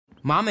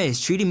Mama is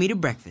treating me to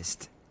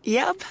breakfast.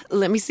 Yep.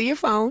 Let me see your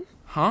phone.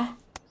 Huh?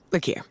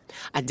 Look here.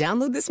 I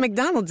download this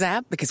McDonald's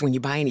app because when you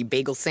buy any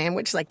bagel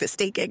sandwich like the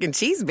steak, egg, and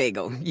cheese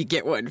bagel, you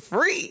get one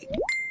free.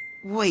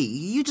 Wait,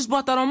 you just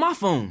bought that on my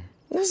phone.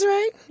 That's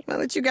right. Now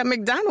that you got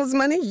McDonald's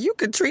money, you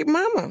could treat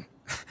Mama.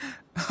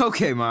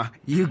 Okay, Ma.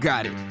 You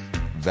got it.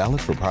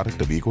 Valid for product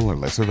of equal or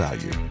lesser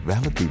value.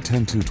 Valid through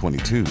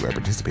 10/2/22 at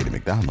participating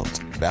McDonald's.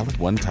 Valid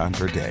one time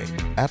per day.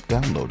 App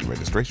download and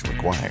registration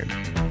required.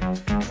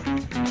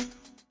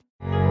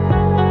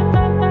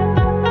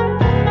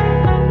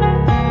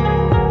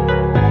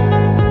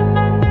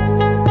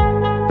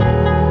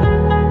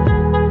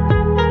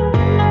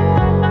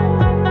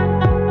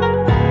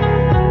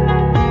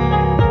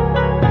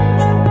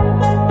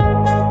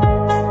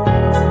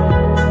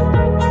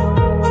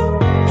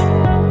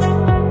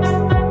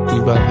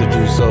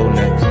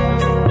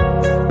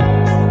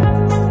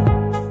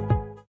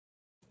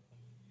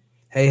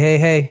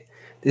 Hey,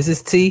 this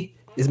is T.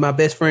 This is my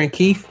best friend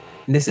Keith,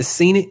 and this is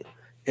Seen It,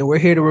 and we're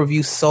here to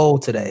review Soul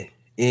today.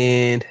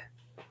 And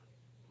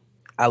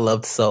I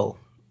loved Soul.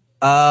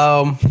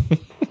 I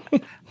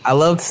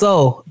loved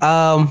Soul.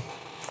 I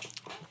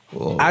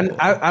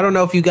don't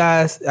know if you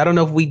guys, I don't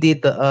know if we did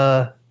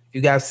if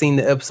you guys seen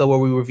the episode where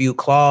we reviewed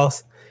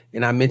Claws,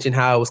 and I mentioned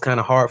how it was kind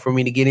of hard for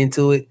me to get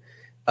into it.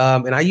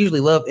 And I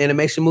usually love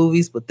animation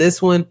movies, but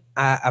this one,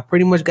 I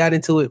pretty much got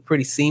into it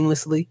pretty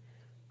seamlessly.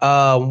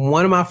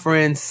 One of my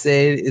friends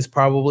said it's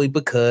probably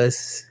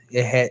because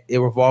it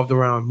revolved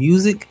around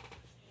music,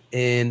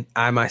 and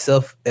I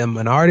myself am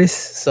an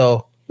artist,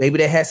 so maybe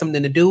that had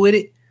something to do with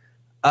it.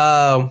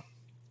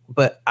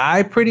 But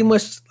I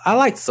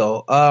liked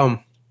Soul.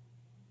 I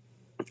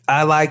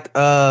liked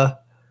that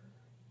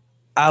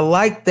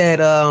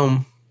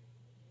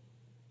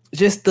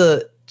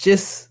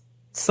just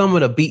some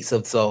of the beats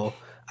of Soul.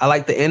 I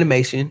like the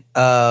animation.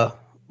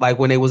 Like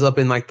when they was up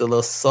in like the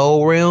little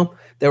soul realm,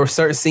 there were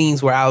certain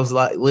scenes where I was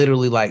like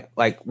literally like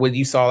when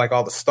you saw like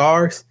all the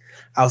stars,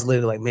 I was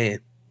literally like, man,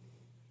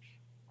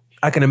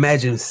 I can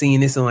imagine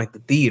seeing this in like the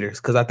theaters.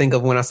 Cause I think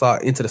of when I saw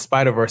Into the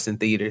Spider-Verse in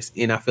theaters,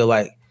 and I feel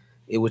like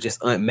it was just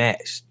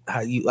unmatched.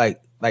 How you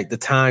like the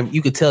time,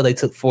 you could tell they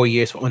took 4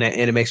 years on that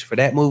animation for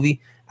that movie.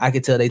 I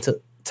could tell they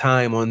took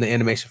time on the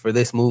animation for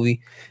this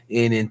movie,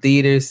 and in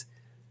theaters,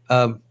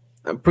 I'm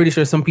pretty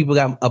sure some people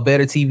got a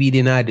better TV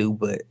than I do,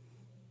 but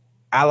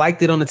I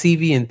liked it on the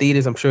TV. In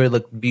theaters, I'm sure it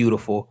looked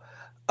beautiful.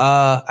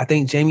 I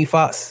think Jamie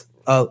Foxx.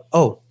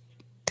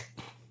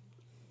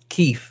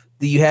 Keith,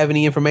 do you have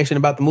any information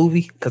about the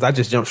movie? Because I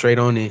just jumped straight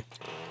on in.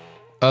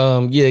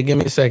 Yeah, give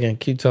me a second.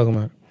 Keep talking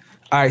about it.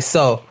 All right,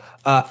 so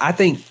I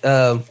think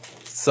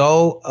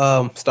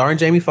starring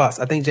Jamie Foxx.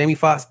 I think Jamie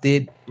Foxx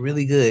did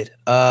really good.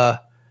 I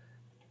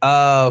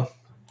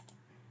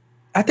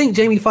think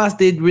Jamie Foxx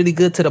did really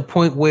good to the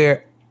point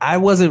where I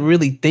wasn't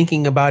really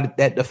thinking about it,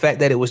 that the fact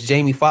that it was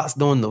Jamie Foxx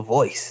doing the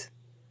voice.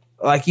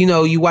 Like, you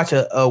know, you watch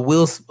a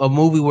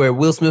movie where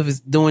Will Smith is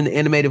doing the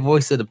animated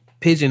voice of the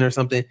pigeon or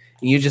something,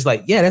 and you're just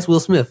like, yeah, that's Will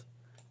Smith.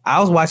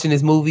 I was watching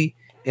this movie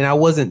and I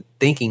wasn't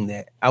thinking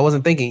that. I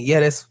wasn't thinking,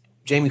 yeah, that's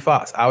Jamie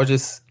Foxx. I was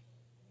just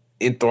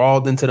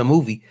enthralled into the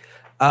movie.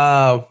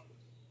 I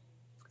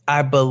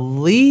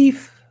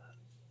believe.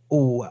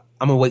 I'm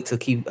gonna wait till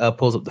Keith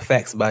pulls up the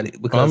facts about it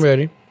because I'm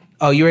ready.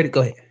 Oh, you ready? Go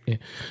ahead. Yeah.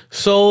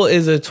 Soul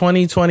is a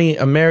 2020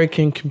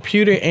 American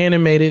computer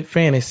animated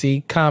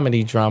fantasy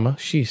comedy drama.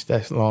 Sheesh,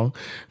 that's long.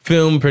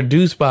 Film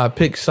produced by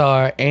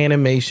Pixar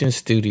Animation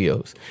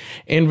Studios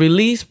and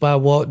released by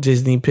Walt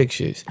Disney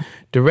Pictures.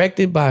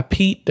 Directed by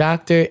Pete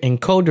Docter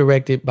and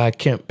co-directed by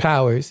Kemp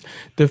Powers,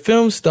 the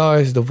film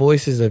stars the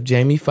voices of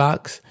Jamie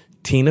Foxx,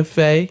 Tina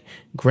Fey,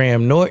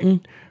 Graham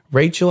Norton,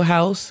 Rachel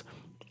House,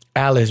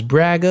 Alice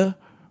Braga,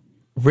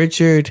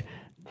 Richard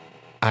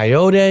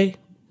Ayoade,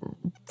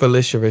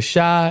 Felicia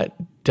Rashad,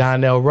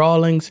 Donnell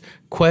Rawlings,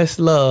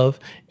 Questlove,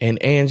 and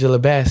Angela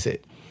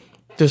Bassett.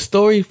 The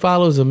story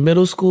follows a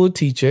middle school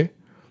teacher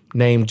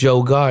named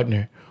Joe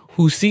Gardner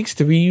who seeks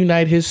to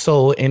reunite his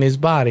soul and his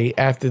body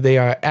after they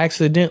are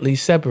accidentally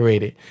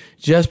separated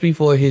just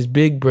before his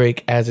big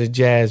break as a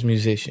jazz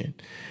musician.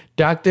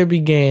 Docter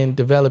began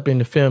developing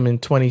the film in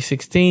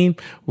 2016,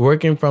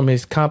 working from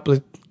his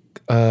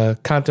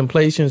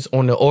contemplations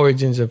on the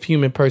origins of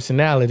human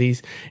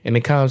personalities and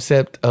the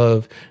concept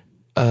of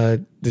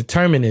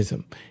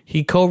determinism.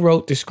 He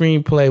co-wrote the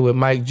screenplay with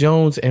Mike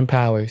Jones and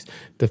Powers.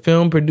 The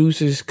film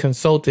producers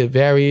consulted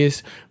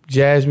various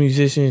jazz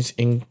musicians,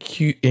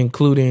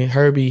 including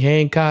Herbie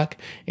Hancock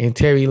and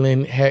Terry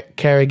Lynn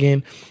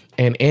Carrigan,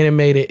 and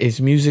animated its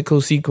musical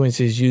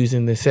sequences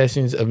using the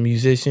sessions of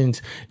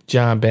musicians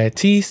John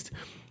Batiste,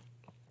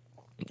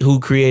 who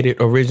created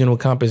original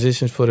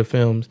compositions for the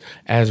films,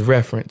 as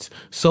reference.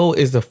 Soul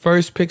is the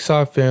first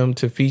Pixar film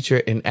to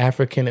feature an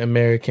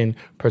African-American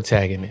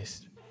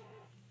protagonist.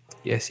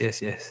 Yes.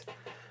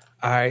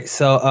 All right,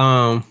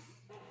 so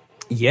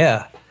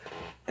yeah.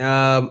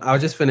 I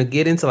was just finna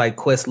get into like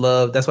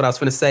Questlove. That's what I was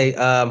finna say.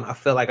 I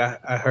felt like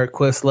I heard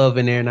Questlove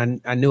in there,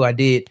 and I knew I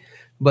did.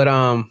 But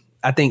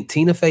I think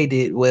Tina Fey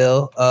did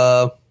well.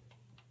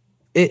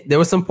 There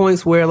were some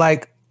points where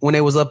like when they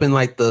was up in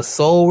like the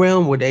soul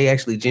realm where they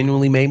actually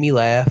genuinely made me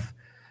laugh.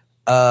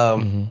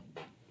 But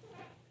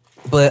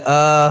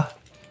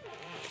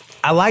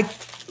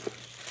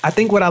I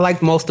think what I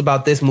liked most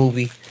about this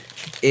movie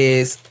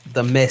is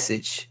the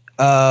message.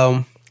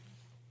 I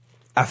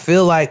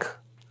feel like,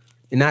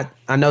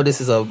 I know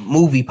this is a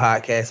movie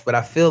podcast, but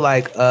I feel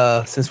like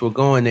since we're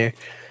going there,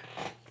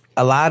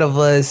 a lot of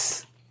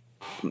us,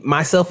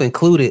 myself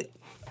included,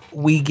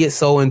 we get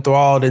so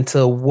enthralled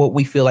into what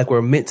we feel like we're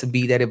meant to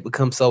be that it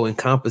becomes so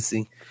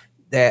encompassing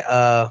that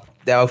I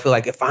feel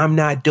like if I'm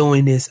not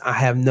doing this, I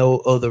have no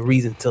other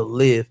reason to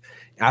live.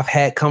 I've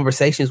had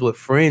conversations with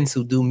friends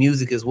who do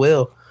music as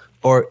well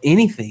or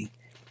anything,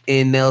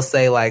 and they'll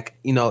say like,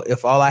 you know,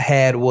 if all I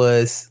had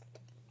was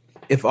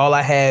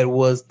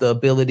the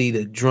ability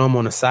to drum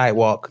on a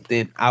sidewalk,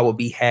 then I would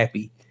be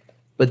happy.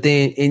 But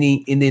then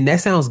and then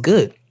that sounds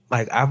good.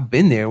 Like I've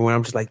been there where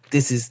I'm just like,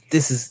 this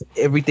is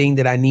everything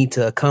that I need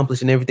to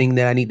accomplish and everything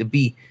that I need to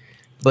be.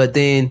 But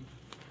then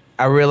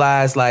I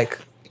realized like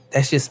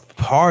that's just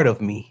part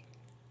of me.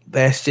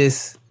 That's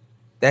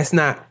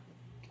not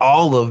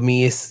all of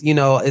me. It's, you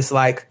know, it's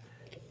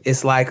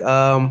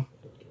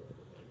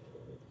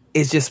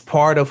just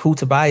part of who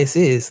Tobias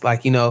is.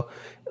 Like, you know,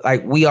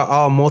 like we are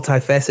all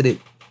multifaceted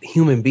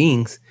human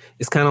beings.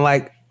 It's kind of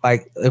like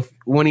if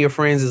one of your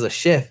friends is a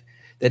chef,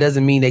 that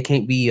doesn't mean they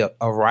can't be a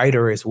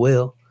writer as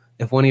well.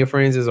 If one of your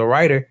friends is a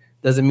writer,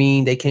 doesn't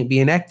mean they can't be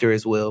an actor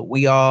as well.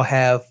 We all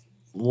have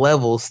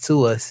levels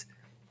to us.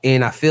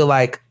 And I feel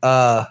like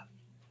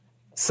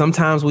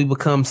sometimes we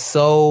become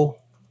so,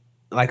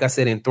 like I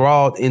said,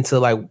 enthralled into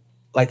like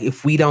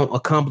if we don't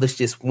accomplish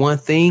just one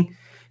thing,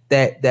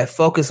 that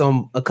focus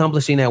on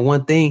accomplishing that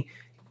one thing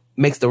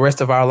makes the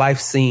rest of our life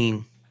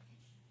seem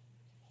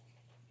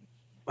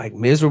like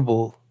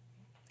miserable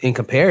in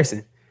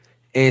comparison.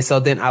 And so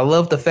then I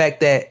love the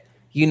fact that,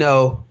 you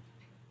know,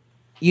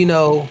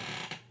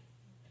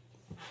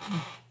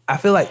 I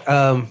feel like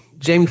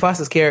Jamie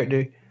Foxx's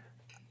character,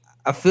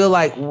 I feel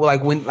like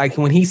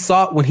when he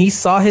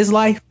saw his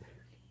life,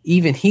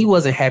 even he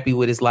wasn't happy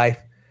with his life,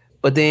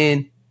 but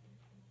then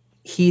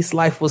his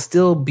life was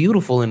still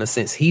beautiful in a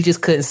sense. He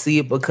just couldn't see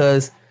it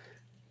because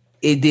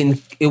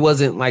it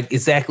wasn't like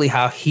exactly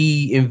how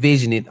he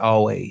envisioned it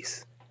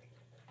always.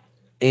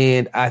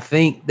 And I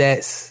think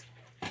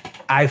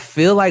I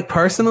feel like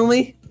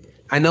personally,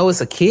 I know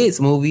it's a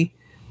kid's movie,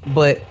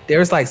 but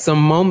there's like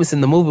some moments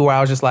in the movie where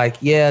I was just like,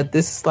 yeah,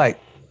 this is like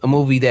a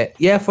movie that,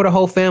 yeah, for the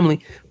whole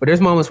family. But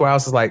there's moments where I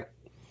was just like,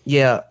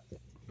 yeah,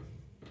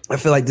 I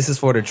feel like this is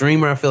for the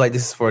dreamer. I feel like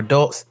this is for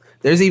adults.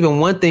 There's even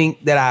one thing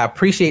that I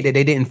appreciate that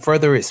they didn't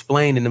further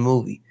explain in the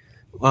movie.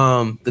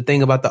 The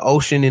thing about the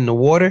ocean and the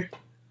water.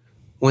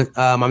 When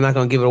I'm not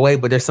going to give it away,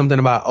 but there's something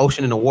about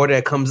ocean and the water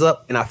that comes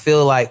up. And I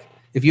feel like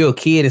if you're a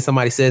kid and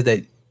somebody says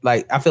that,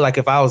 like, I feel like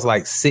if I was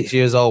like 6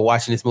 years old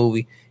watching this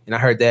movie and I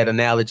heard that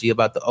analogy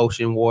about the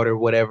ocean, water,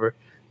 whatever,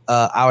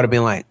 I would have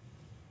been like,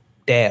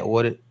 Dad,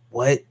 what?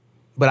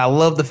 But I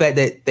love the fact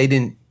that they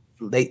didn't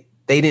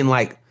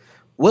like,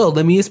 well,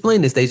 let me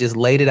explain this. They just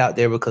laid it out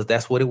there because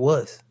that's what it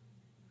was.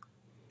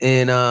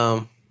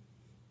 And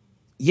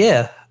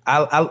yeah,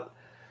 I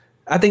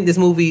think this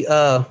movie,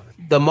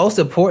 the most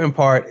important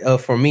part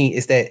for me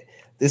is that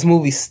this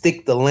movie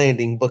stick the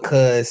landing,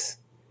 because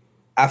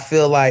I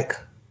feel like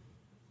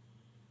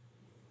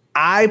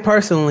I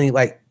personally,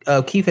 like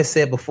Keith has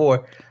said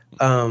before,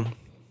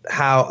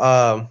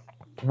 how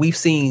we've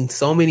seen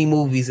so many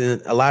movies,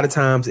 and a lot of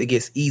times it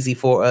gets easy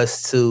for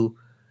us to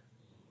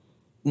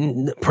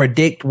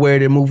predict where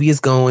the movie is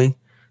going.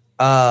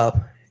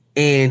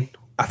 And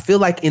I feel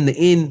like in the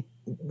end,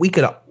 we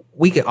could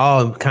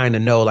all kind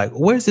of know, like,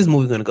 where's this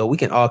movie going to go? We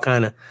can all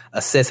kind of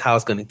assess how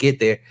it's going to get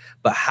there,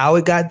 but how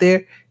it got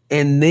there,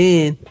 and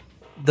then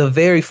the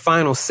very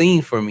final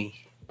scene for me,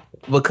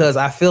 because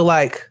I feel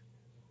like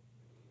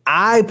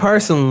I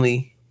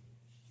personally,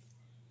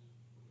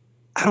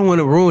 I don't want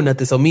to ruin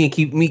nothing, so me and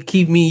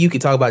you can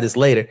talk about this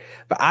later,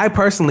 but I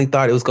personally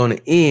thought it was going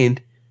to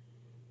end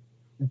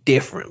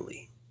differently.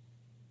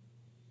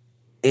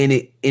 And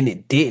it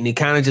didn't. It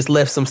kind of just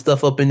left some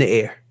stuff up in the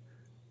air.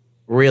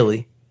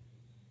 Really.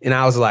 And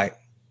I was like,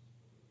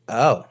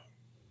 oh,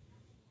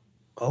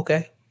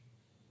 okay.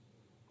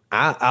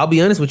 I'll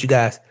be honest with you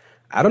guys.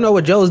 I don't know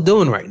what Joe's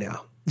doing right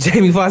now.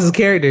 Jamie Foxx's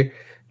character,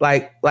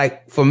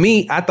 like for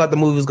me, I thought the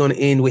movie was going to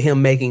end with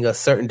him making a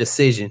certain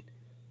decision,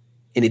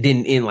 and it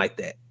didn't end like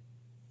that.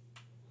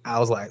 I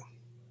was like,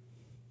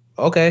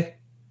 okay.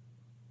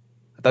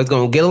 I thought he was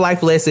going to get a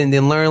life lesson and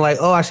then learn, like,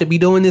 oh, I should be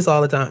doing this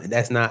all the time. And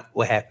that's not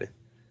what happened.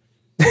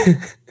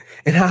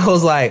 And I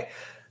was like,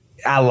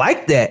 I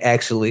like that,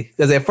 actually,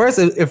 because at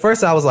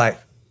first I was like,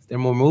 is there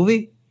more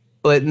movie?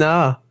 But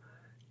nah.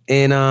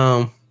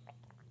 And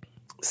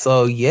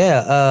so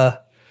yeah,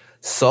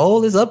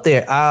 Soul is up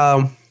there.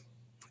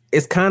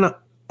 It's kind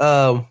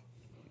of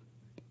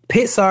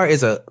Pixar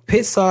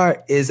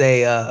is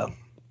an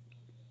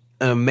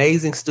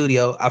amazing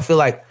studio. I feel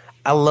like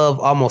I love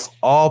almost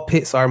all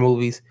Pixar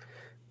movies.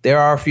 There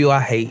are a few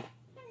I hate,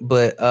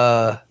 but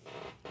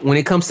when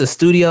it comes to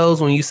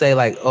studios, when you say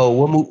like, oh,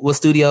 what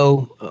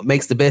studio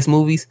makes the best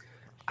movies,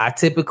 I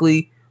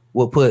typically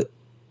will put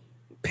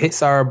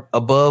Pixar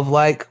above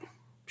like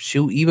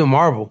even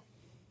Marvel,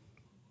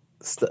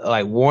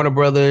 like Warner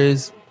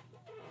Brothers,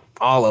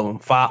 all of them,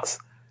 Fox.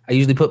 I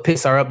usually put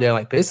Pixar up there.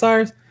 Like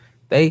Pixar's,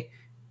 they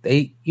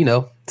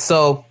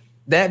So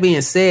that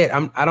being said,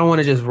 I don't want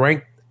to just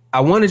rank. I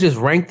want to just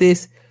rank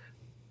this,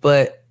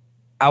 but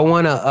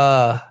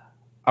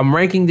I'm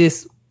ranking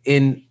this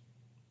in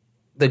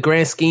the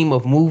grand scheme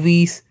of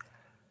movies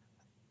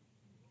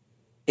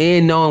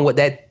and knowing what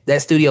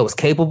that studio was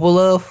capable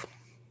of.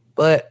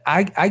 But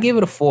I give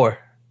it a 4.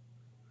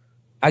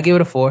 I give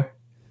it a 4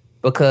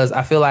 because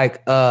I feel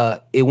like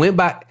it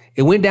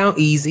went down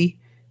easy.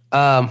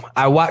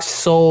 I watched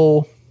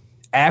Soul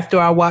after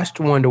I watched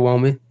Wonder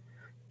Woman.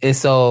 And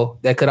so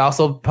that could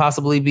also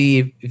possibly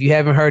be, if you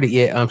haven't heard it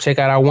yet, check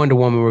out our Wonder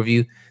Woman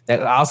review. That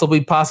could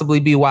also possibly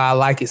be why I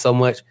like it so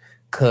much,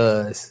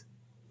 because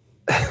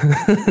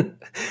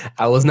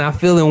I was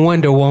not feeling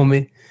Wonder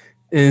Woman.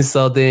 And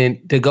so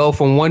then to go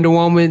from Wonder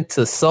Woman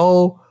to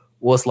Soul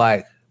was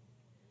like,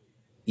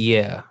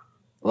 yeah.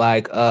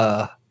 Like,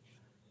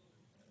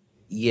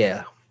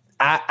 yeah.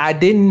 I've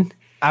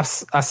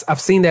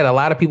seen that a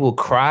lot of people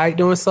cried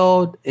during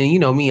Soul. And you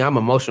know me, I'm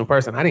an emotional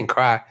person. I didn't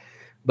cry.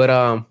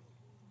 But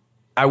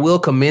I will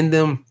commend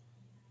them.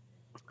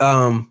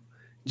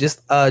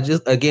 Just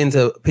again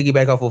to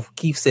piggyback off of what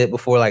Keith said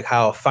before, like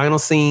how a final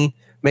scene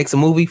makes a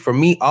movie. For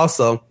me,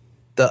 also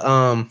the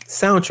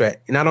soundtrack,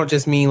 and I don't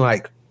just mean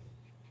like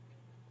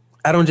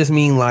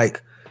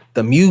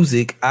the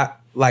music. I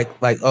we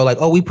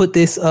put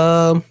this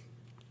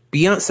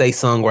Beyonce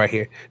song right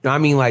here. No, I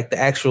mean like the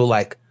actual,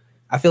 like,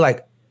 I feel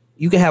like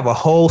you can have a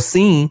whole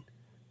scene,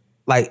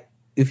 like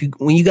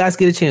when you guys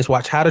get a chance,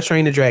 watch How to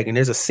Train the Dragon.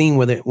 There's a scene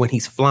when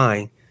he's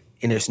flying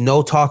and there's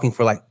no talking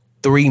for like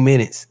 3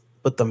 minutes,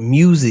 but the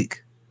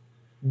music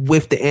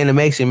with the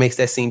animation makes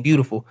that scene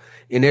beautiful.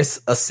 And there's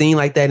a scene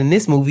like that in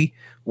this movie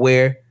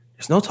where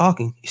there's no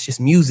talking, it's just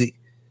music.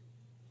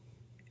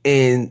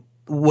 And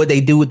what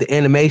they do with the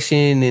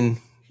animation and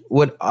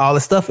what all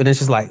the stuff, and it's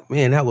just like,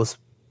 man, that was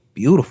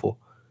beautiful.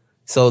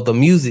 So the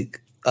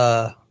music,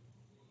 yeah,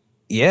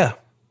 it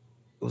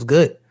was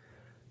good.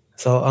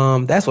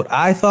 So that's what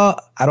I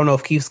thought. I don't know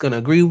if Keith's gonna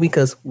agree with me,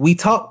 because we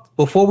talked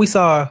before we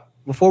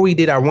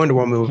did our Wonder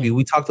Woman review.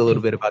 We talked a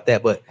little bit about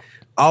that, but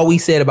all we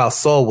said about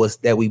Soul was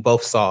that we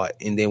both saw it,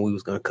 and then we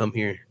was gonna come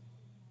here.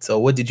 So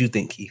what did you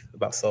think, Keith,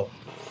 about Soul?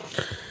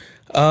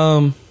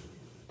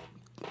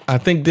 I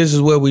think this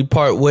is where we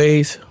part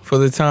ways for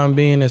the time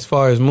being as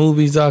far as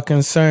movies are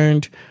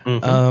concerned.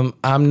 Mm-hmm.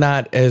 I'm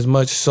not as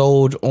much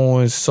sold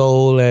on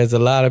Soul as a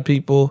lot of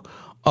people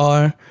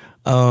are.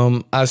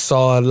 I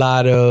saw a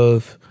lot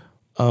of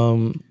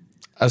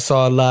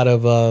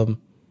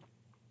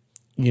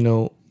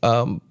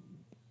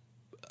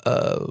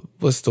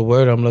what's the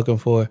word I'm looking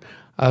for?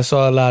 I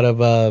saw a lot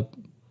of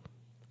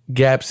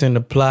gaps in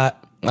the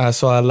plot. I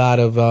saw a lot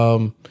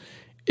of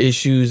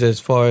issues as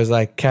far as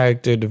like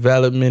character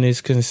development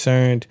is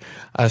concerned.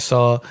 I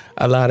saw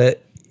a lot of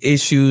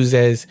issues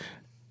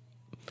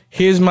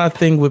here's my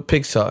thing with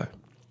Pixar.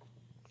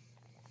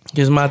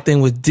 Here's my thing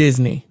with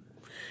Disney.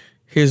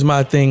 Here's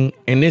my thing,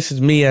 and this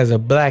is me as a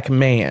black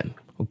man,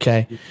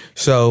 okay?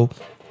 So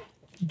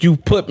you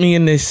put me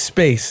in this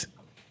space.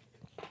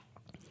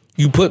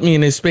 You put me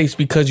in this space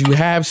because you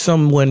have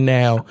someone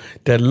now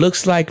that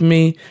looks like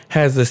me,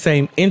 has the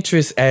same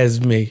interests as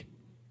me,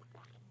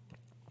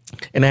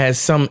 and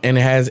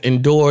has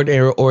endured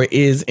or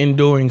is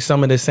enduring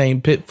some of the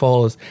same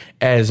pitfalls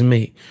as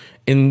me.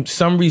 In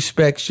some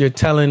respects, you're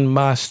telling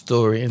my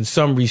story in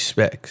some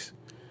respects.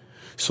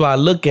 So I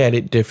look at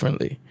it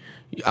differently.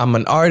 I'm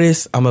an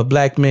artist. I'm a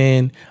black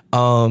man.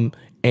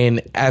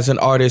 And as an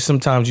artist,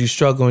 sometimes you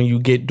struggle and you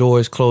get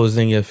doors closed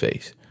in your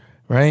face,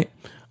 right?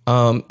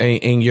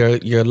 And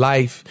your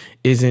life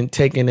isn't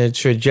taking a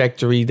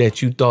trajectory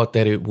that you thought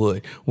that it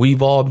would.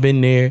 We've all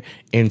been there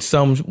in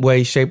some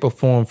way, shape, or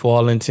form for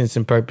all intents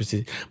and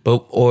purposes.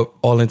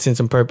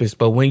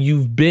 But when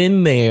you've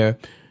been there,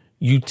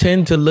 you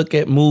tend to look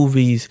at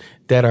movies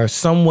that are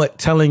somewhat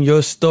telling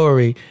your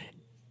story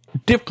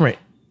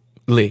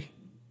differently.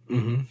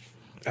 Mm-hmm.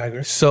 I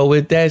agree. So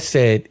with that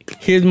said,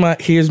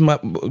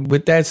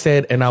 with that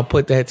said, and I'll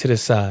put that to the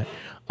side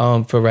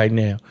for right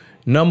now.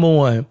 Number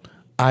one,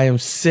 I am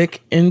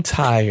sick and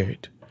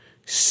tired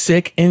of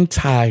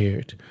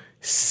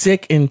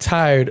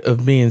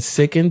being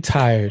sick and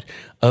tired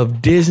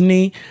of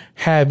Disney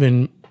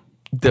having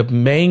the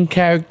main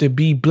character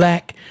be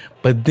black,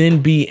 but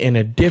then be in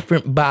a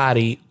different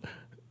body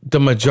the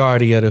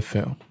majority of the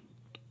film.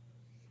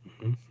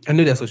 I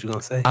knew that's what you were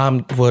going to say.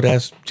 Well,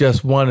 that's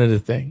just one of the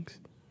things.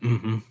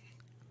 Mm-hmm.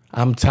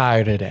 I'm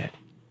tired of that.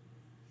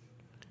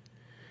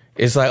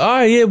 It's like, all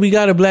right, yeah, we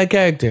got a black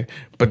character,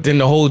 but then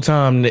the whole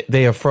time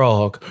they a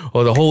frog,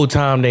 or the whole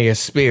time they a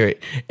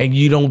spirit, and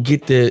you don't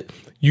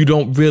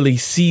really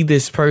see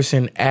this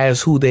person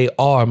as who they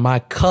are. My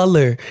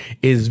color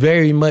is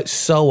very much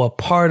so a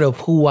part of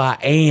who I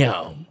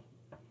am.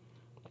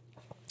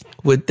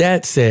 with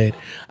that said,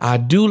 I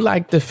do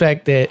like the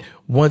fact that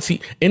once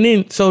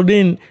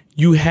then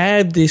you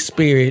have this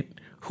spirit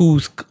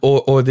who's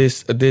or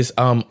this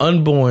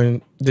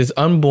unborn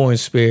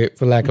spirit,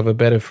 for lack of a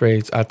better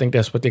phrase. I think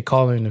that's what they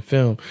call it in the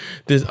film.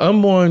 This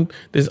unborn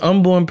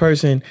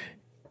person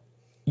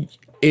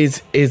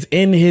is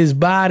in his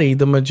body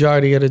the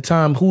majority of the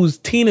time, who's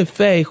Tina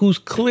Fey, who's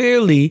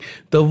clearly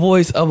the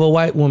voice of a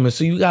white woman.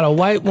 So you got a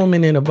white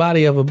woman in the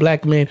body of a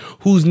black man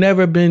who's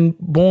never been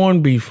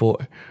born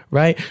before,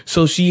 right?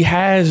 So she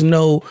has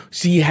no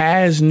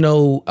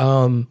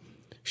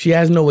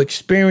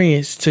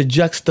experience to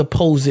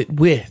juxtapose it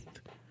with.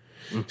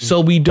 Mm-hmm.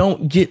 So we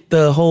don't get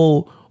the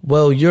whole,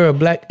 well, you're a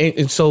black,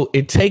 and so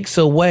it takes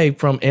away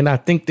from, and I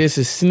think this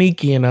is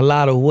sneaky in a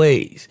lot of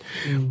ways.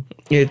 Mm.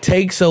 It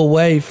takes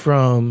away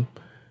from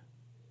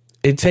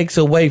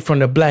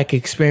the black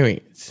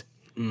experience.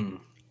 Mm.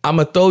 I'm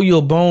gonna throw you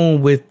a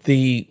bone with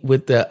the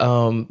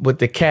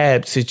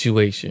cab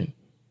situation.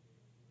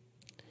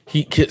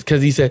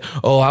 Because he said,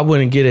 "Oh, I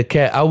wouldn't get a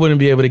cab. I wouldn't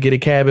be able to get a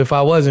cab if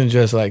I wasn't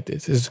dressed like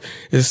this." Is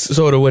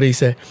sort of what he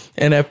said.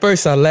 And at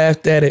first, I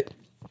laughed at it.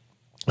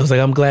 I was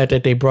like, I'm glad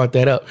that they brought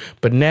that up.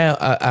 But now,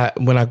 I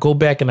when I go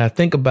back and I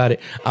think about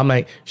it, I'm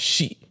like,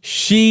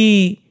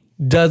 she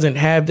doesn't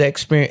have that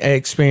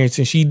experience,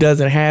 and she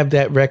doesn't have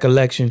that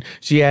recollection.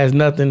 She has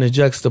nothing to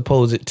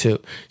juxtapose it to.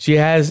 She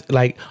has,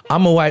 like,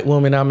 I'm a white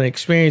woman, I'm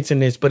experiencing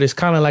this, but it's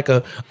kind of like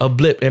a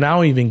blip, and I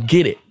don't even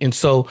get it. And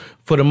so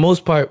for the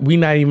most part, we're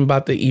not even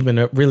about to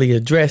even really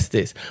address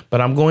this.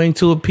 But I'm going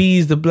to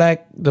appease the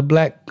black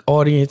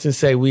audience and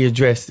say we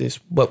addressed this,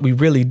 but we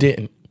really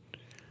didn't.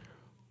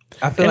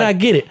 I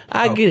get it.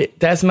 I get it.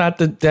 That's not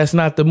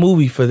the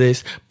movie for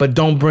this. But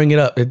don't bring it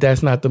up that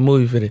that's not the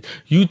movie for this.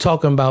 You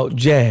talking about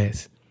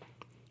jazz,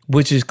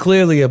 which is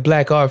clearly a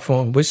black art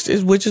form, which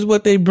is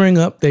what they bring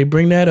up. They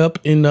bring that up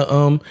in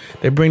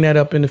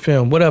the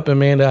film. What up,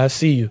 Amanda? I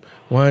see you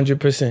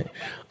 100%.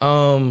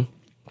 I'll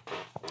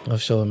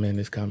show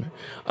Amanda's comment.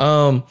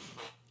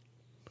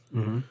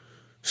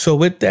 So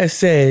with that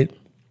said,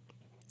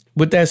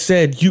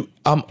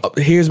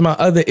 here's my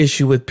other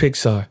issue with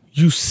Pixar.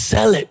 You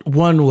sell it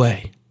one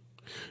way.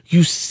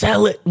 And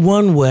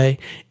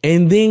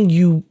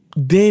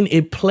then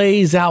it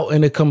plays out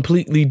in a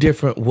completely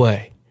different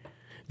way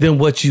than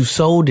what you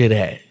sold it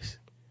as.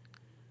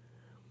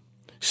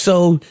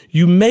 So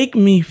you make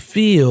me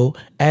feel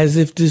as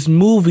if this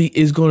movie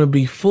is going to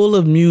be full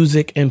of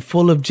music and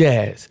full of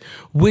jazz,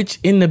 which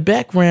in the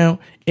background,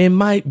 it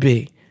might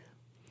be.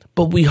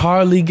 But we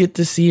hardly get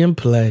to see him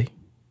play.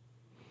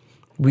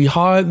 We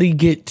hardly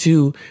get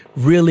to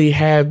really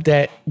have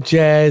that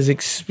jazz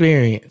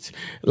experience.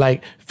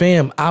 Like,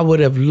 fam, I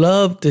would have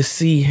loved to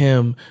see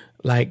him,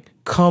 like,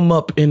 come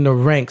up in the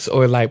ranks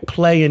or, like,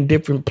 play in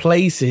different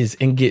places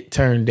and get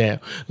turned down.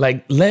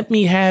 Like, let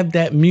me have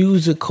that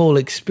musical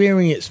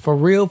experience for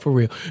real, for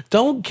real.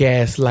 Don't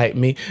gaslight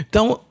me.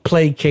 Don't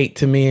placate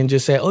to me and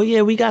just say, oh,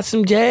 yeah, we got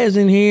some jazz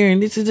in here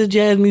and this is a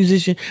jazz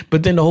musician.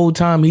 But then the whole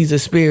time he's a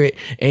spirit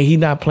and he's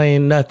not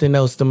playing nothing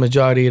else the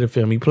majority of the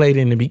film. He played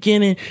in the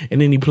beginning and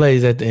then he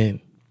plays at the end.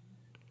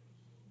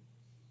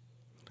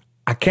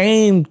 I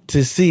came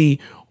to see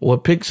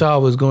what Pixar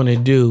was going to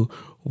do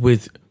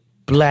with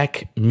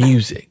black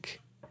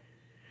music,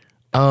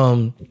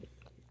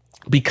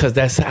 because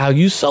that's how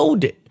you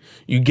sold it.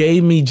 You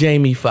gave me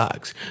Jamie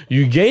Foxx.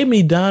 You gave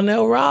me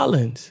Donnell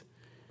Rawlings.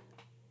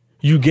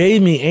 You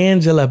gave me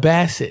Angela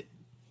Bassett.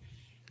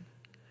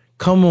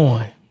 Come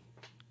on.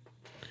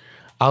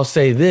 I'll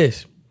say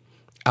this.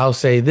 The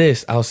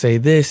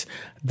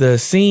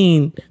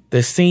scene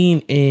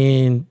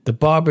in the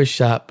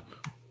barbershop,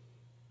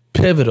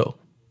 pivotal.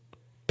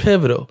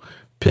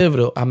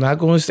 I'm not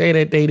going to say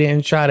that they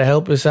didn't try to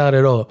help us out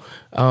at all,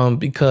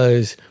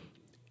 because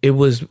it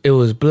was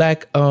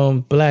black. I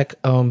don't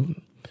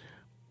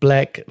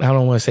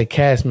want to say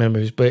cast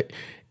members, but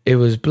it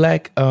was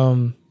black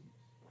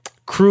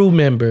crew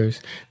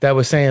members that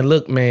were saying,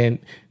 "Look, man,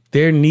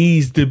 there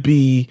needs to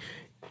be.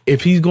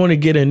 If he's going to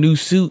get a new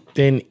suit,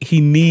 then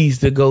he needs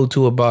to go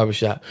to a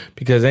barbershop,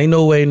 because ain't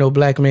no way no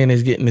black man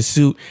is getting a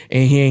suit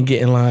and he ain't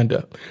getting lined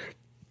up."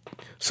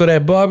 So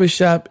that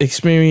barbershop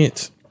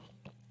experience,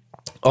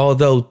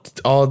 although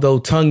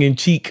tongue in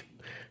cheek,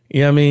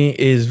 you know what I mean,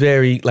 is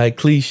very, like,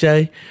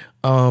 cliche,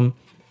 I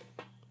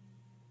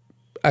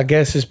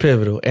guess it's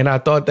pivotal. And I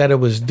thought that it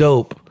was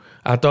dope.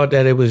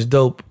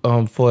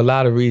 For a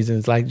lot of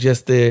reasons, like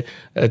just the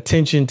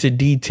attention to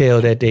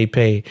detail that they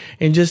pay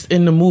and just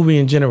in the movie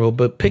in general.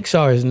 But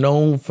Pixar is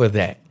known for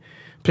that.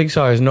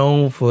 Pixar is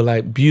known for,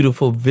 like,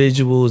 beautiful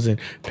visuals and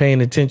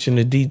paying attention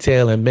to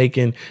detail and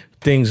making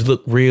things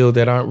look real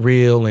that aren't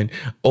real and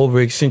over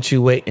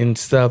accentuating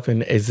stuff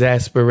and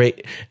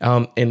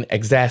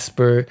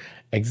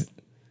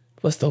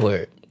what's the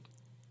word?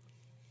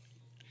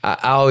 I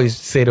always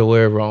say the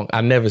word wrong.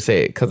 I never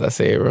say it because I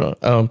say it wrong.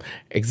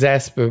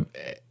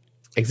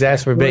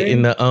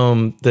 Exacerbating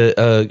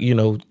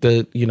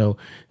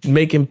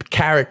making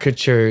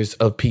caricatures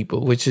of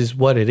people, which is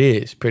what it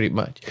is pretty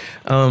much.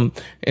 And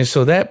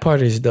so that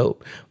part is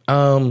dope.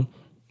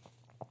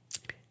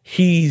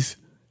 he's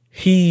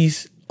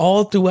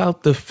all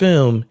throughout the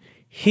film.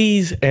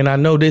 And I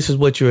know this is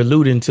what you're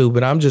alluding to,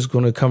 but I'm just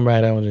going to come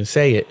right out and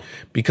say it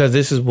because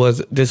this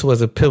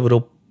was a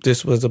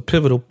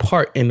pivotal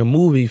part in the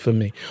movie for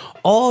me.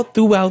 All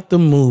throughout the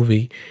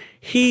movie,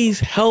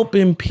 he's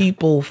helping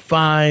people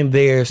find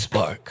their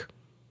spark.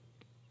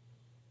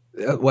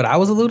 What I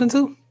was alluding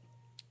to?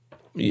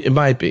 It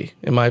might be.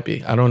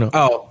 I don't know.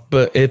 Oh.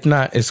 But if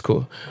not, it's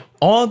cool.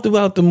 All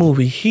throughout the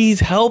movie,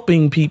 he's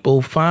helping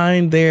people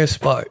find their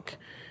spark.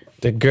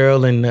 The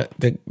girl and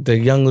the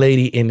young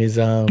lady in his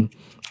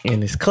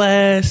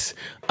class,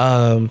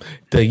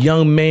 the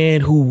young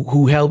man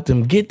who helped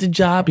him get the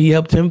job, he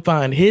helped him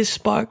find his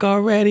spark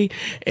already,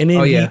 and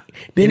then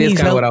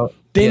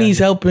he's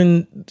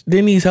helping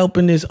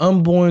this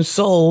unborn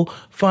soul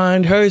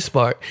find her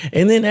spark.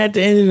 And then at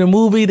the end of the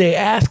movie, they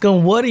ask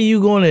him, "What are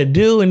you going to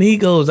do?" And he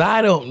goes,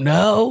 "I don't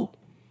know."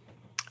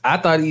 I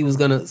thought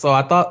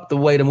I thought the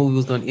way the movie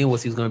was going to end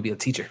was he was going to be a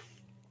teacher.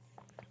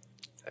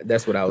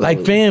 That's what I was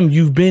like. Fam,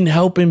 you've been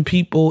helping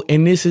people,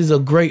 and this is a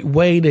great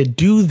way to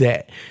do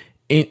that.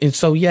 And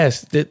so,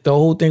 yes, the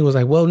whole thing was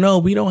like, well, no,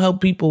 we don't help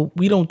people.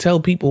 We don't tell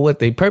people what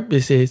their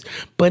purpose is,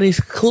 but it's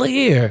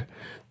clear.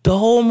 The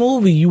whole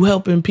movie, you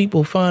helping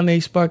people find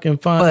their spark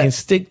and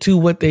stick to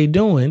what they're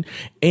doing.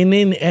 And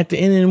then at the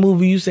end of the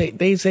movie,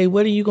 they say,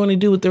 what are you going to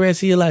do with the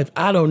rest of your life?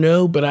 I don't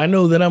know, but I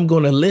know that I'm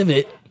going to live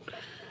it.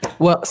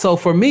 Well, so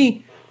for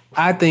me,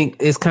 I think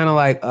it's kind of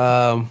like,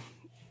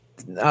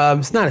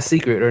 it's not a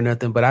secret or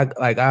nothing, but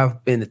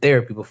I've been to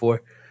therapy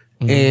before,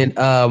 and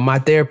my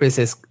therapist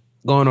has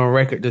gone on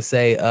record to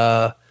say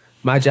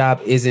my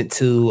job isn't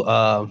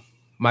to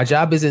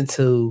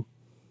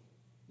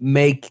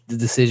make the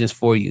decisions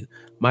for you.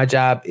 My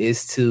job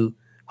is to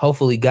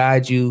hopefully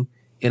guide you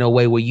in a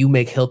way where you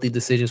make healthy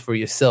decisions for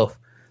yourself.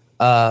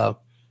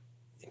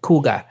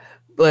 Cool guy,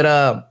 but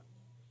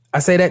I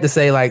say that to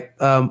say like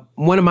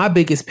one of my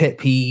biggest pet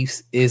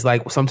peeves is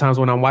like sometimes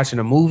when I'm watching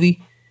a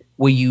movie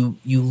where you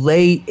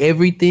lay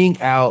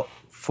everything out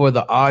for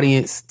the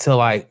audience to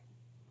like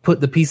put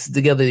the pieces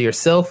together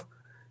yourself,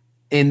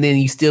 and then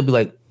you still be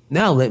like,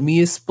 now let me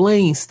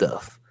explain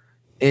stuff.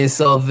 And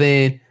so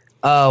then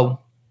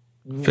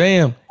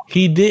fam,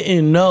 he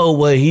didn't know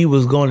what he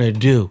was gonna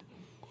do.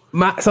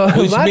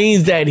 Which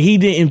means that he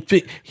didn't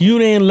you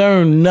didn't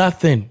learn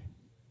nothing.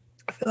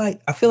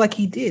 I feel like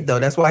he did though.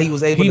 That's why he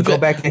was able to go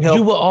back and help.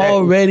 You were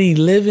already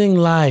living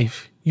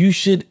life. You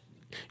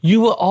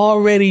were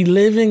already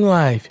living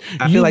life.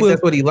 I feel like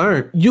that's what he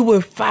learned. You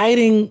were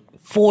fighting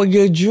for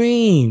your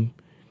dream.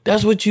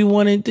 That's what you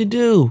wanted to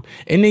do.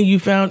 And then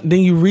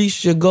you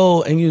reached your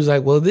goal and you was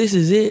like, well, this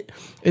is it.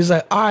 It's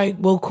like, all right,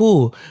 well,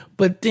 cool.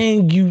 But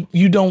then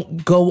you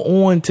don't go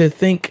on to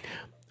think,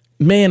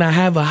 man, I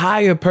have a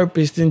higher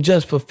purpose than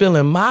just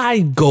fulfilling my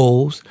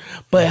goals,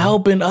 but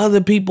helping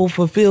other people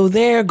fulfill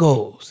their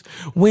goals.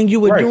 When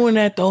you were doing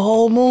that the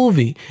whole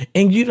movie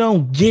and you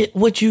don't get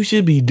what you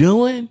should be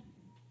doing.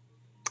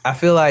 I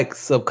feel like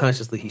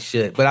subconsciously he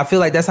should, but I feel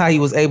like that's how he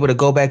was able to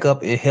go back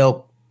up and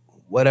help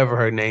whatever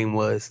her name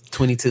was,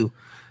 22.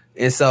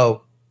 And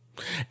so.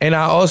 And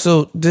I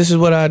also, this is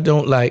what I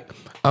don't like.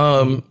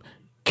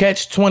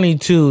 Catch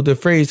 22, the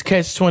phrase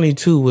catch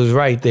 22 was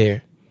right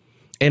there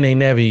and they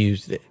never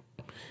used it.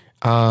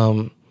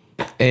 And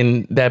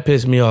that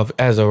pissed me off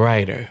as a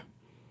writer.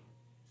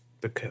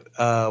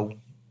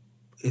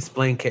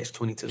 Explain catch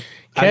 22.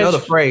 I know the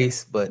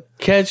phrase, but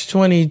catch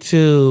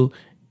 22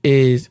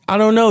 is, I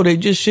don't know, they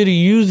just should have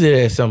used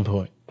it at some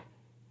point.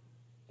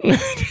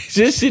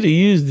 Just should have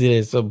used it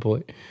at some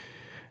point.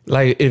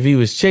 Like if he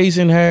was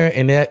chasing her,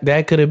 and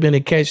that could have been a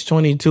catch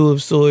 22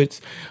 of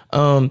sorts.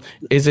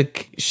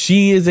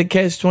 She is a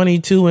catch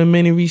 22 in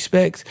many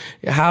respects.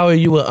 How are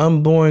you an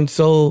unborn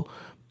soul?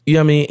 You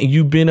know what I mean?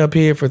 You've been up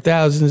here for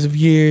thousands of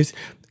years,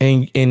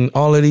 and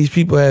all of these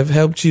people have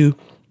helped you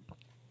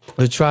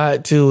or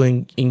tried to,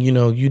 and you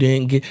know, you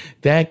didn't get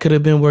that. Could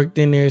have been worked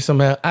in there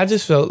somehow. I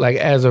just felt like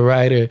as a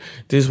writer,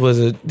 this was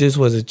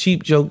a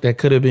cheap joke that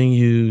could have been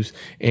used,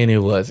 and it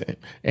wasn't,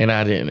 and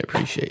I didn't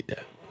appreciate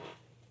that.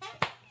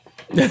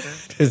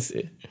 That's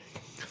it.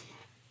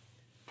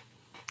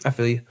 I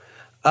feel you.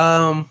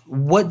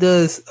 What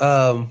does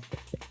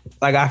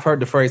like I've heard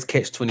the phrase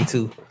catch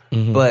 22,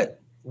 but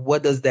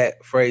what does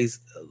that phrase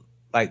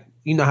like?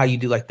 You know how you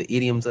do like the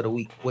idioms of the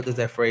week. What does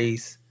that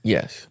phrase?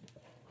 Yes.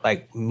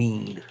 Like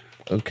mean?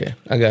 Okay,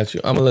 I got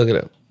you. I'm gonna look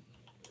it up.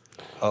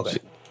 Okay.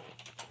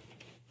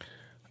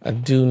 I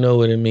do know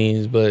what it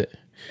means, but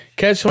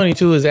Catch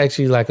 22 is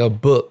actually like a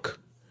book.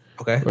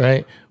 Okay.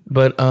 Right?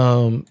 But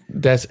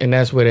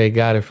that's where they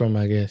got it from,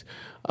 I guess.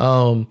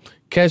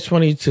 Catch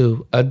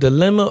 22, a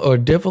dilemma or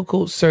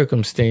difficult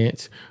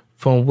circumstance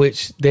from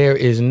which there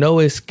is no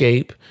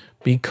escape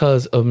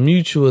because of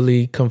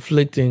mutually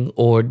conflicting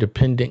or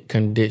dependent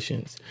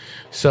conditions.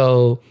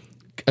 So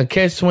a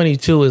catch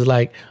 22 is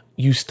like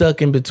you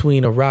stuck in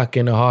between a rock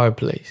and a hard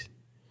place.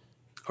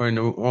 Or in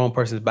the wrong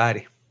person's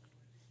body.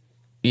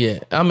 Yeah.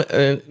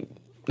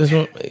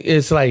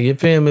 It's like your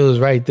family was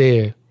right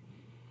there.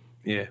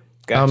 Yeah.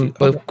 Got you.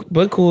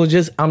 But cool.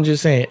 I'm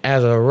just saying,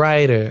 as a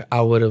writer,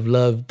 I would have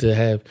loved to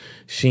have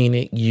seen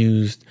it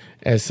used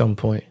at some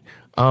point.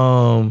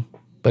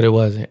 But it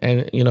wasn't,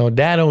 and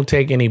that don't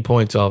take any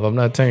points off. I'm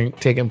not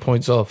taking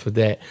points off for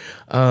that.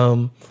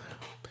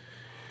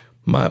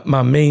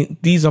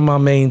 These are my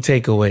main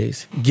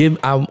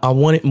takeaways. I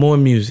wanted more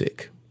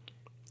music.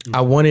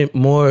 I wanted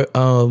more.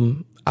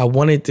 I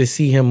wanted to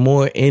see him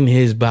more in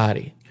his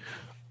body.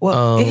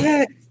 Well,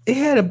 it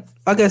had a.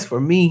 I guess for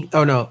me.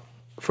 Oh no,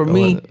 for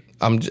me.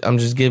 I'm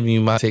just giving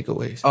you my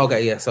takeaways.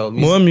 Okay, yeah. So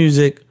more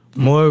music,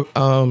 more.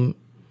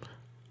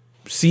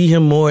 See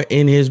him more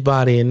in his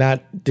body and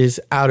not this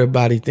outer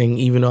body thing.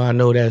 Even though I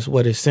know that's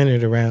what it's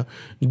centered around.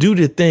 Do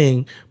the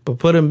thing, but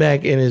put him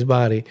back in his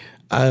body.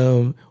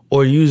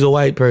 Or use a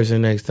white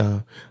person next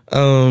time.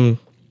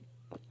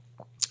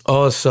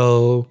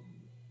 Also,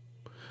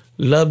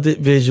 loved it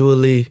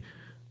visually.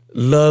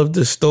 Loved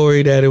the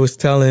story that it was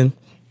telling.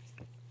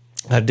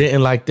 I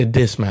didn't like the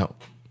dismount.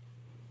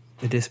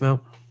 The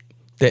dismount?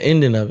 The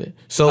ending of it.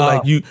 So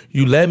like you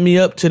led me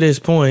up to this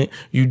point.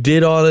 You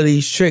did all of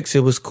these tricks.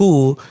 It was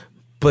cool.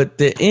 But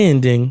the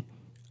ending,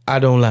 I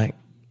don't like.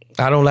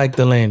 I don't like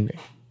the landing.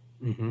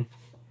 Mm-hmm.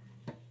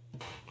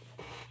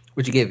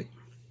 What'd you give it?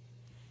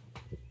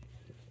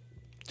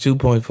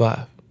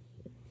 2.5.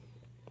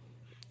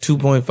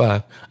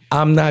 2.5.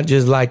 I'm not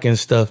just liking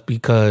stuff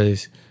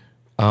because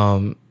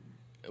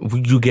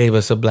you gave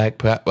us a black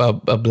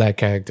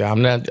character.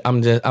 I'm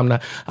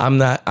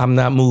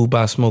not moved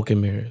by smoke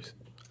and mirrors.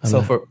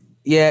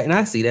 And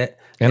I see that.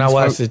 And I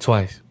watched it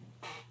twice.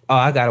 Oh,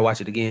 I gotta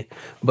watch it again.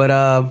 But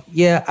I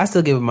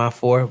still give it my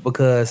 4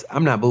 because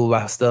I'm not moved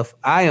by stuff.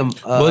 I am.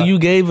 Well, you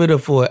gave it a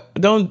 4.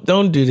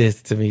 Don't do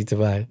this to me,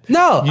 Tobias.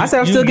 No, I said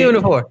I'm still giving it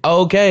a 4.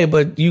 Okay,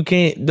 but you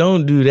can't.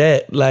 Don't do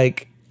that.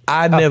 Like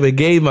I never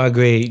gave my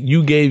grade.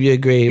 You gave your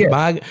grade.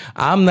 Yeah.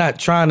 I'm not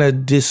trying to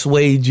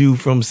dissuade you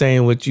from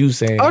saying what you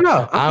saying. Oh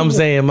no, I'm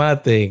saying my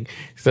thing.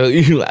 So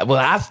you like, well,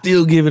 I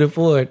still give it a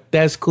 4.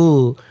 That's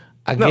cool.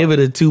 I give it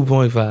a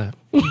 2.5.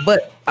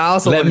 But I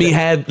also let me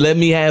have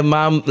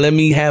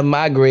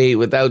my grade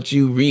without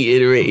you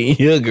reiterating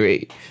your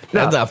grade.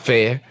 That's not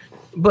fair.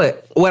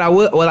 But what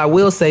I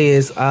will say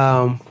is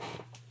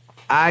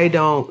I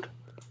don't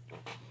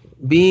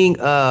being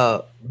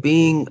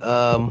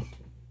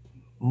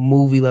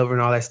movie lover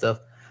and all that stuff.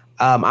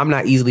 I'm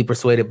not easily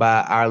persuaded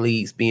by our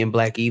leads being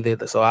black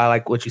either. So I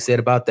like what you said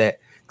about that.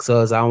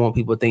 Because I don't want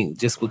people to think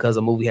just because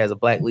a movie has a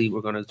black lead,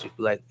 we're gonna be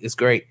like it's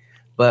great.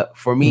 But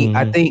for me,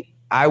 I think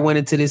I went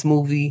into this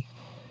movie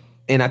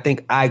and I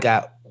think I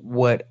got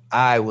what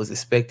I was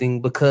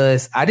expecting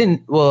because I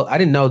didn't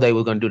know they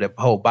were going to do that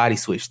whole body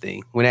switch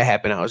thing. When that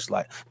happened, I was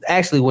like,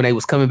 actually, when they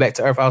was coming back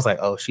to Earth, I was like,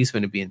 oh, she's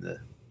finna be in the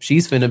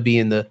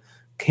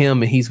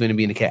him and he's finna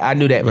be in the cat. I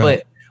knew that.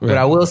 Right. But what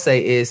I will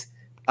say is,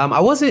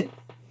 I wasn't,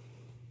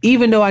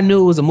 even though I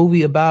knew it was a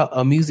movie about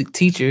a music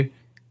teacher,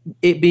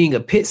 it being a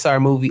Pixar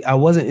movie, I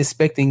wasn't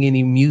expecting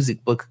any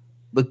music book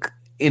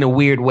in a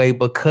weird way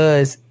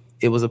because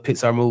it was a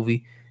Pixar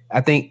movie. I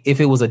think if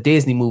it was a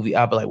Disney movie,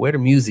 I'd be like, where the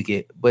music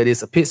at? But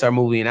it's a Pixar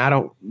movie, and I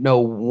don't know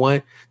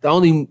one. The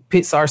only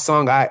Pixar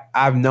song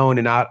I've known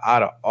and out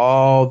of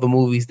all the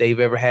movies they've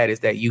ever had is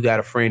that "You Got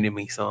a Friend in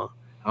Me" song.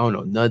 I don't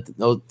know nothing.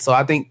 No, so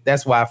I think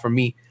that's why for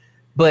me.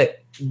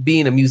 But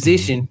being a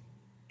musician,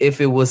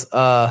 if it was,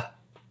 I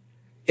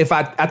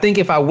think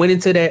if I went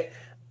into that,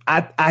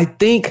 I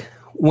think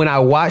when I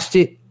watched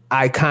it,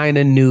 I kind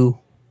of knew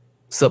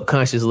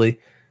subconsciously.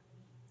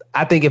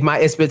 I think if my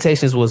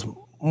expectations was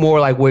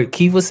more like what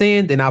Keith was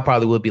saying, then I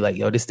probably would be like,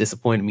 yo, this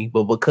disappointed me.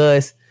 But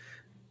because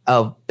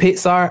of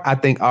Pixar, I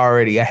think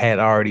I had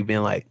already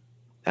been like,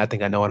 I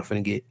think I know what I'm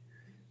finna get.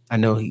 I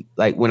know he,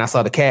 like when I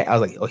saw the cat, I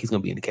was like, oh, he's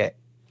gonna be in the cat.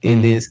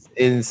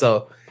 And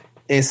so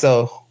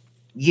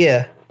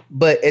yeah.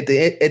 But at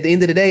the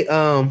end of the day,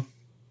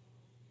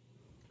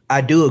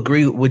 I do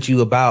agree with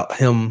you about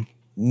him.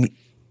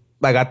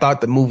 Like I thought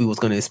the movie was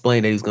going to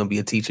explain that he was going to be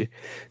a teacher.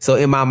 So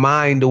in my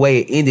mind, the way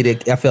it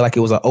ended, I feel like it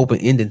was an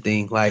open-ended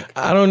thing. Like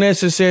I don't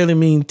necessarily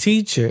mean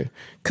teacher,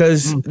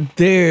 because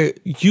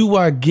you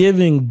are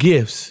giving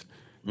gifts.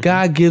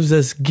 God gives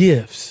us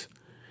gifts.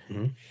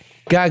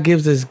 God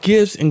gives us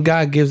gifts, and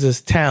God gives us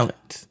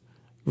talents.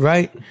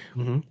 Right?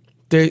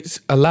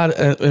 There's a lot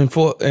of,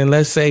 and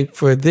let's say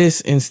for this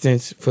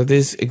instance, for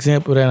this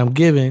example that I'm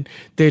giving,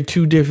 they're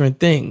two different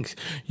things.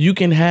 You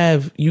can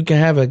have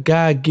a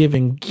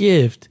God-given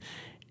gift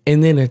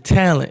and then a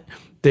talent.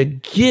 The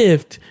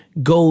gift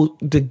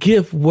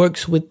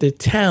works with the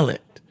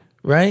talent,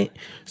 right?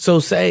 So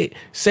say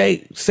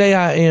I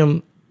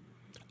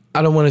don't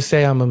want to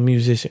say I'm a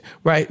musician,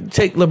 right?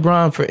 Take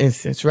LeBron for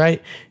instance,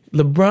 right?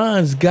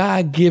 LeBron's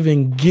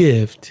God-given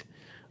gift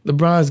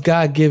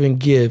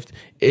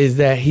is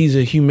that he's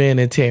a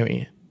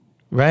humanitarian,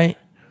 right?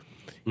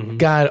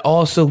 God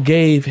also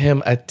gave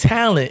him a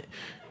talent,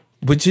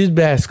 which is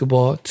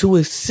basketball, to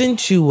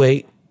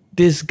accentuate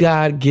this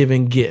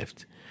God-given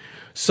gift.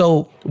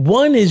 So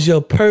one is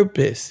your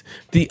purpose.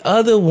 The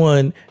other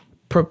one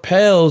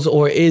propels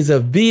or is a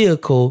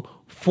vehicle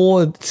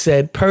for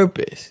said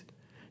purpose.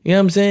 You know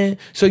what I'm saying?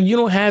 So you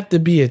don't have to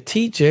be a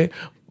teacher,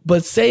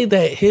 but say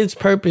that his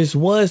purpose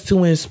was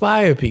to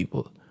inspire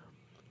people.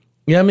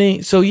 You know what I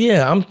mean? So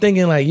yeah, I'm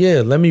thinking like,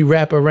 yeah, let me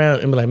wrap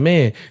around and be like,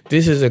 man,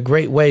 this is a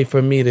great way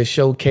for me to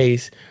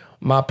showcase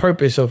my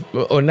purpose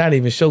or not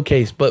even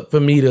showcase, but for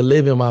me to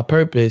live in my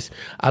purpose.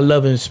 I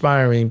love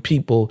inspiring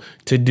people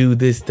to do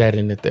this, that,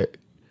 and the third.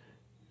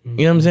 You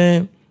know what I'm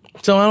saying?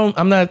 So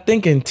I'm not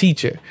thinking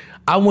teacher.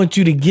 I want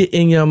you to get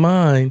in your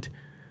mind,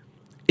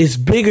 it's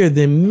bigger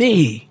than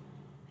me.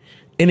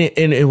 And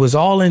it was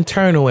all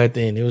internal at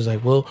the end. It was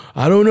like, well,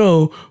 I don't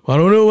know what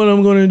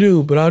I'm going to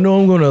do, but I know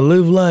I'm going to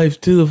live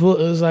life to the full.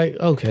 It was like,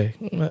 okay,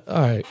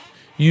 all right.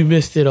 You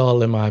missed it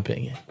all, in my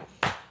opinion.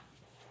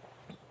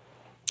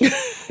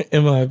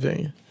 In my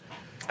opinion.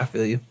 I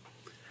feel you.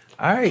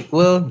 All right.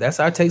 Well, that's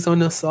our takes on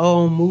the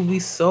Soul movie.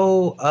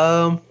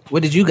 So,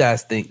 what did you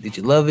guys think? Did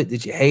you love it?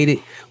 Did you hate it?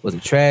 Was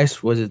it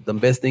trash? Was it the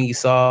best thing you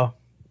saw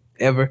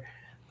ever?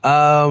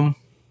 Like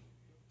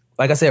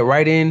I said,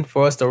 write in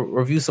for us to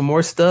review some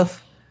more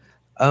stuff.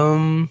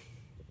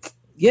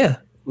 Yeah,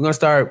 I'm gonna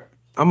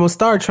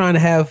start trying to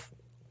have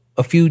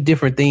a few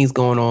different things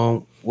going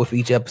on with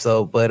each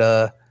episode, but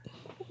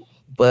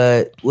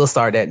we'll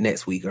start that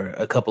next week or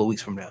a couple of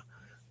weeks from now.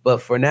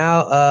 But for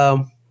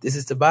now, this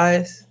is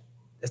Tobias.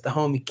 That's the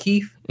homie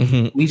Keith.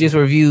 Mm-hmm. We just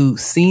reviewed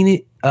Seen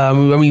It.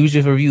 We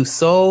just reviewed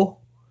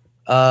Soul.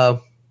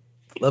 Love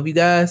you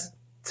guys.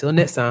 Till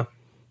next time.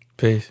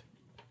 Peace.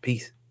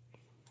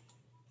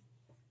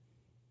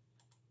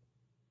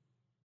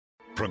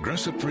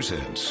 Progressive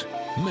presents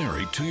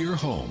Married to Your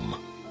Home.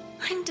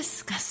 I'm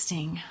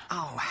disgusting.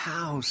 Oh,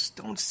 House,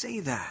 don't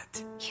say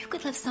that. You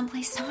could live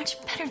someplace so much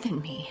better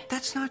than me.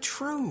 That's not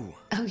true.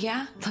 Oh,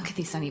 yeah? Look at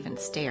these uneven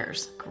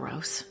stairs.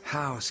 Gross.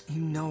 House, you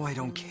know I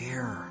don't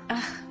care.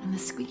 Ugh, and the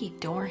squeaky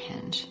door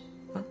hinge.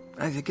 Well,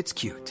 I think it's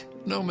cute.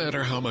 No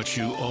matter how much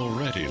you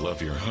already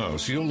love your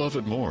house, you'll love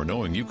it more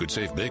knowing you could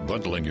save big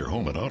bundling your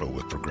home and auto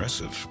with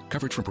Progressive.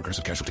 Coverage from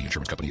Progressive Casualty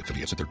Insurance Company,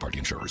 affiliates, and third-party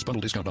insurers.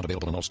 Bundle discount not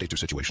available in all states or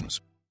situations.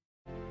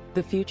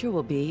 The future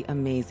will be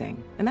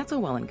amazing, and that's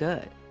all well and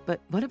good.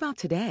 But what about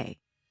today?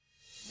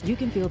 You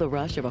can feel the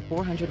rush of a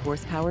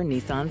 400-horsepower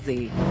Nissan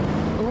Z,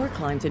 or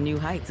climb to new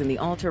heights in the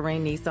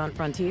all-terrain Nissan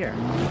Frontier.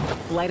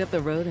 Light up the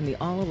road in the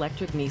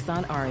all-electric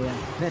Nissan Ariya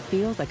that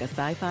feels like a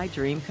sci-fi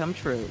dream come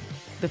true.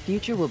 The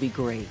future will be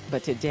great,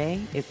 but today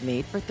is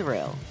made for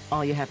thrill.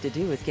 All you have to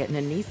do is get in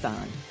a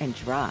Nissan and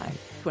drive.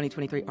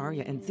 2023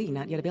 Ariya and Z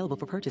not yet available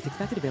for purchase.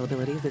 Expected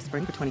availability is this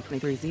spring for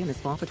 2023 Z and this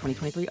fall for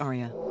 2023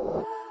 Ariya.